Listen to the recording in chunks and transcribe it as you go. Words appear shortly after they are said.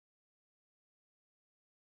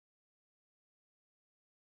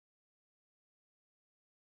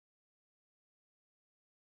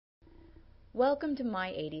Welcome to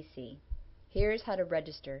MyADC. Here's how to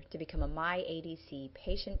register to become a MyADC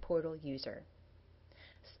patient portal user.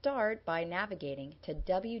 Start by navigating to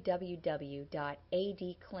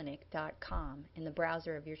www.adclinic.com in the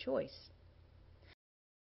browser of your choice.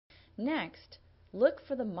 Next, look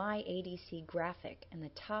for the MyADC graphic in the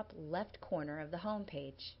top left corner of the home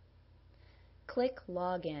page. Click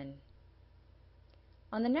Login.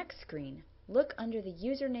 On the next screen, look under the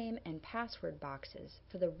username and password boxes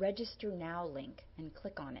for the Register Now link and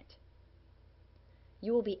click on it.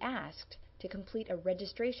 You will be asked to complete a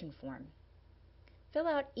registration form. Fill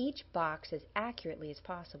out each box as accurately as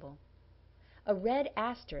possible. A red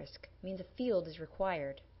asterisk means a field is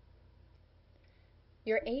required.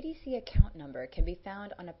 Your ADC account number can be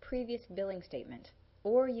found on a previous billing statement,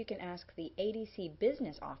 or you can ask the ADC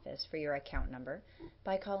business office for your account number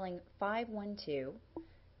by calling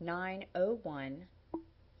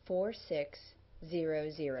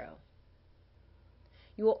 512-901-4600.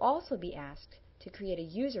 You will also be asked to create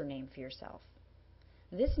a username for yourself.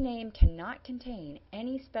 This name cannot contain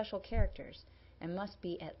any special characters and must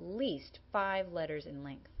be at least 5 letters in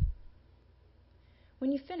length.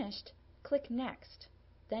 When you've finished, click Next,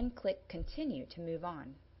 then click Continue to move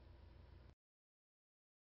on.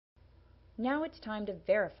 Now it's time to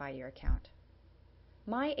verify your account.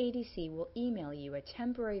 MyADC will email you a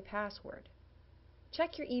temporary password.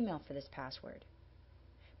 Check your email for this password.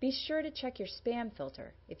 Be sure to check your spam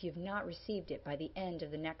filter if you've not received it by the end of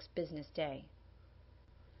the next business day.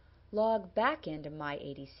 Log back into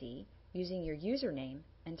MyADC using your username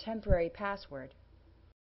and temporary password.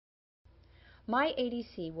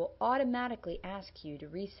 MyADC will automatically ask you to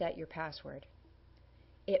reset your password.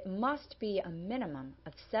 It must be a minimum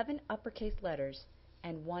of 7 uppercase letters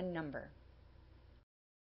and 1 number.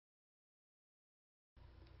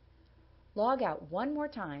 Log out one more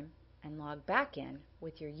time and log back in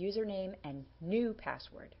with your username and new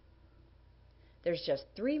password. There's just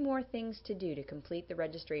 3 more things to do to complete the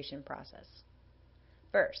registration process.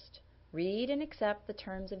 First, read and accept the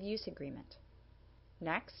Terms of Use Agreement.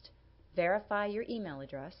 Next, verify your email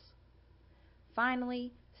address.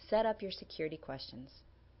 Finally, set up your security questions.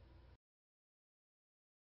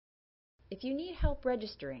 If you need help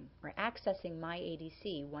registering or accessing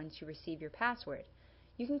MyADC once you receive your password,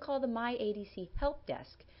 you can call the MyADC Help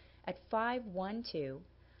Desk at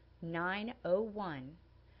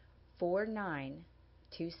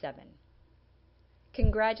 512-901-4927.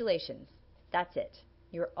 Congratulations! That's it.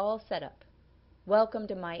 You're all set up. Welcome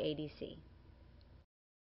to MyADC.